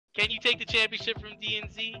Can you take the championship from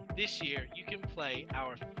DNZ? This year, you can play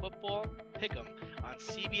our football pick'em on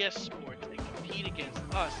CBS Sports and compete against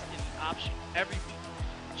us in the option every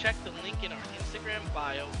week. Check the link in our Instagram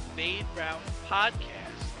bio, Fade Route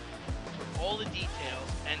Podcast, for all the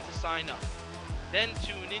details and to sign up. Then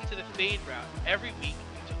tune into the Fade Route every week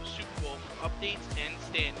until the Super Bowl for updates and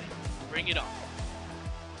standings. Bring it on.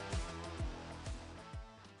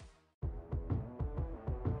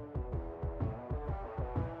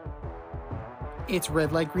 It's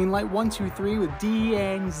Red Light, Green Light 1, 2, 3 with D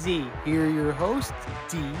and Z. Here are your hosts,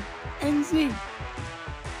 D and Z.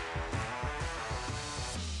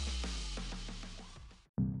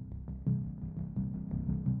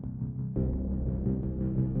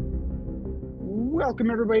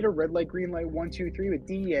 Welcome everybody to Red Light, Green Light 1, 2, 3 with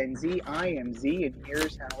D and Z. I am Z, and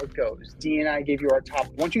here's how it goes. D and I gave you our top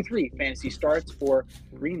 1, 2, 3 fantasy starts for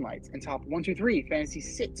green lights and top 1, 2, 3 fantasy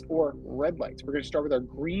sits or red lights. We're going to start with our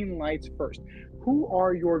green lights first. Who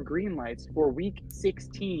are your green lights for week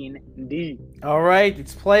 16, D? All right,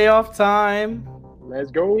 it's playoff time. Let's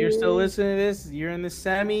go. You're still listening to this. You're in the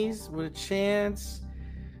semis with a chance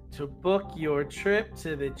to book your trip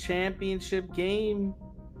to the championship game.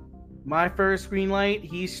 My first green light,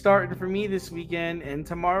 he's starting for me this weekend, and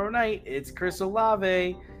tomorrow night it's Chris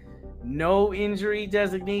Olave. No injury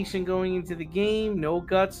designation going into the game. No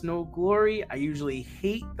guts, no glory. I usually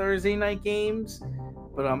hate Thursday night games,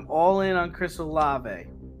 but I'm all in on Chris Olave.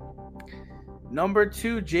 Number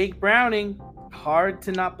 2, Jake Browning. Hard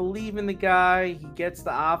to not believe in the guy. He gets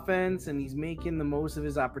the offense, and he's making the most of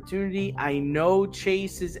his opportunity. I know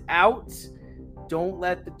Chase is out. Don't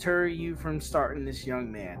let deter you from starting this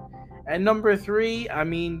young man. And number 3, I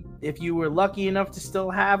mean, if you were lucky enough to still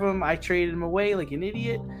have him, I traded him away like an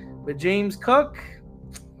idiot. But James Cook,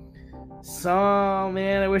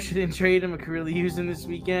 I wish I didn't trade him. I could really use him this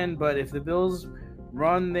weekend. But if the Bills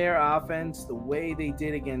run their offense the way they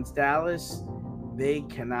did against Dallas, they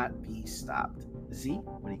cannot be stopped. Z,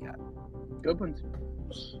 what do you got? Good ones.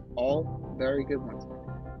 All very good ones.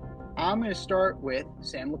 I'm going to start with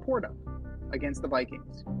Sam Laporta against the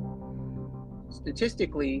Vikings.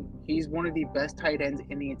 Statistically, he's one of the best tight ends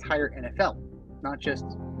in the entire NFL, not just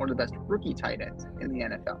one of the best rookie tight ends in the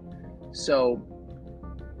NFL. So,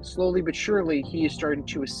 slowly but surely, he is starting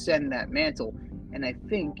to ascend that mantle, and I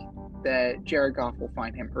think that Jared Goff will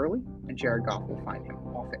find him early, and Jared Goff will find him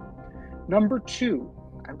often. Number 2,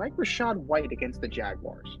 I like Rachaad White against the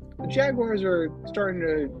Jaguars. The Jaguars are starting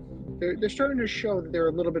to show that they're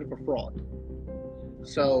a little bit of a fraud.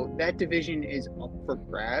 So that division is up for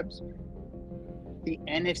grabs. The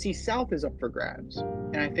NFC South is up for grabs.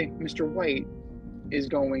 And I think Mr. White is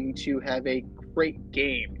going to have a great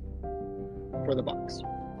game for the Bucs.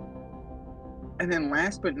 And then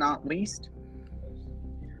last but not least,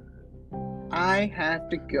 I have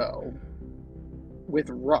to go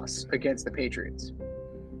with Russ against the Patriots.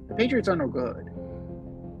 The Patriots are no good.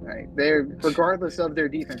 Right? They're, regardless of their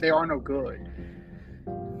defense, they are no good.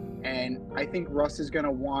 And I think Russ is going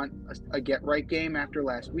to want a get-right game after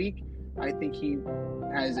last week. I think he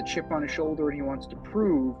has a chip on his shoulder and he wants to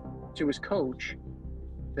prove to his coach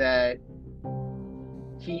that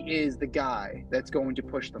he is the guy that's going to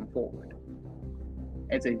push them forward.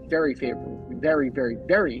 It's a very favorable, very, very,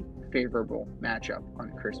 very favorable matchup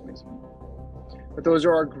on Christmas. But those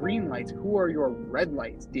are our green lights. Who are your red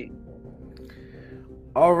lights, D?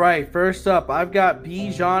 All right, first up, I've got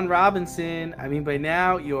Bijan Robinson. I mean, by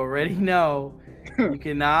now, you already know you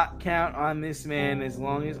cannot count on this man as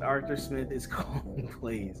long as Arthur Smith is calling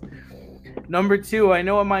plays. Number 2, I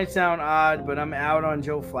know it might sound odd, but I'm out on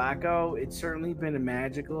Joe Flacco. It's certainly been a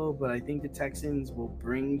magical, but I think the Texans will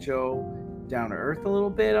bring Joe down to earth a little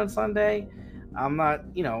bit on Sunday. I'm not,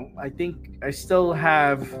 I think I still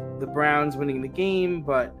have the Browns winning the game,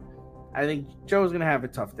 but I think Joe's going to have a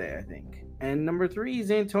tough day, I think. And number 3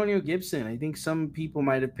 is Antonio Gibson. I think some people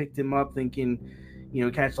might have picked him up thinking,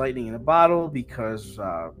 catch lightning in a bottle because,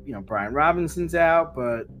 Brian Robinson's out.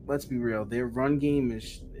 But let's be real. Their run game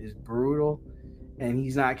is brutal, and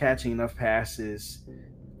he's not catching enough passes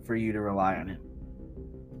for you to rely on him.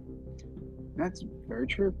 That's very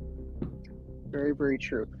true. Very, very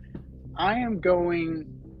true. I am going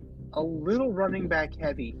a little running back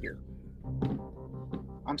heavy here.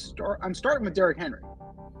 I'm starting with Derrick Henry.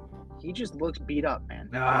 He just looks beat up, man.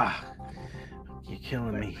 You're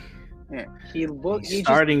killing me. Yeah, he's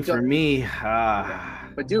starting for me.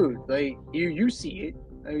 But dude, like you see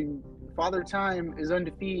it. Father Time is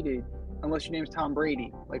undefeated unless your name's Tom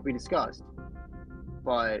Brady, like we discussed.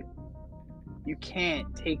 But you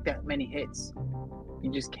can't take that many hits.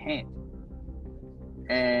 You just can't.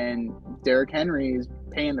 And Derrick Henry is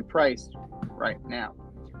paying the price right now.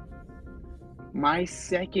 My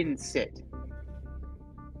second sit,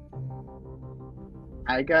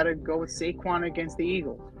 I gotta go with Saquon against the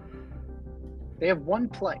Eagles. They have one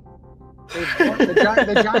play.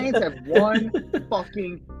 The Giants have one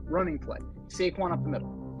fucking running play. Saquon up the middle.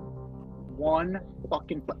 One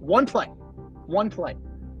fucking play. One play.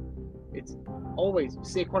 It's always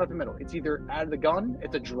Saquon up the middle. It's either out of the gun,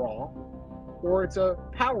 it's a draw, or it's a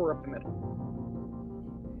power up the middle.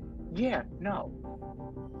 Yeah, no.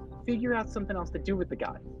 Figure out something else to do with the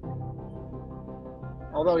guy.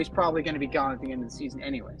 Although he's probably going to be gone at the end of the season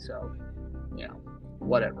anyway, so,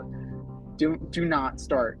 whatever. Do not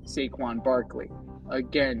start Saquon Barkley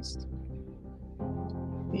against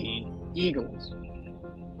the Eagles.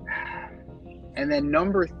 And then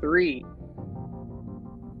number 3,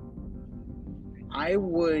 I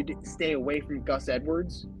would stay away from Gus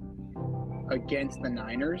Edwards against the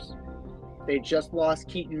Niners. They just lost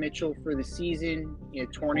Keaton Mitchell for the season. He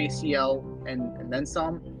had torn ACL and then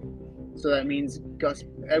some. So that means Gus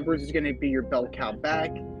Edwards is going to be your bell cow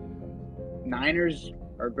back. Niners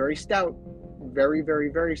are very stout. Very, very,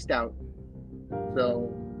 very stout.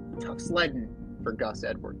 So tough sledding for Gus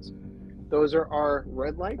Edwards. Those are our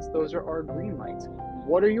red lights. Those are our green lights.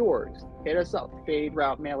 What are yours? Hit us up.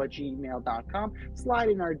 faderoutemail@gmail.com. Slide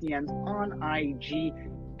in our DMs on IG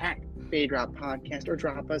at Fade Route Podcast, or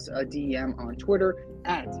drop us a DM on Twitter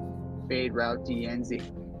at Fade Route DNZ.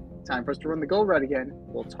 Time for us to run the go route again.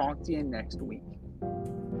 We'll talk to you next week.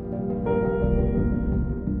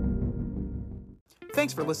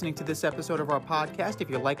 Thanks for listening to this episode of our podcast. If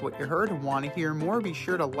you like what you heard and want to hear more, be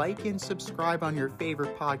sure to like and subscribe on your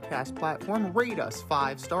favorite podcast platform. Rate us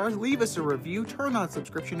 5 stars, leave us a review, turn on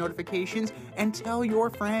subscription notifications, and tell your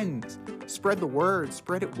friends. Spread the word,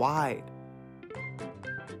 spread it wide.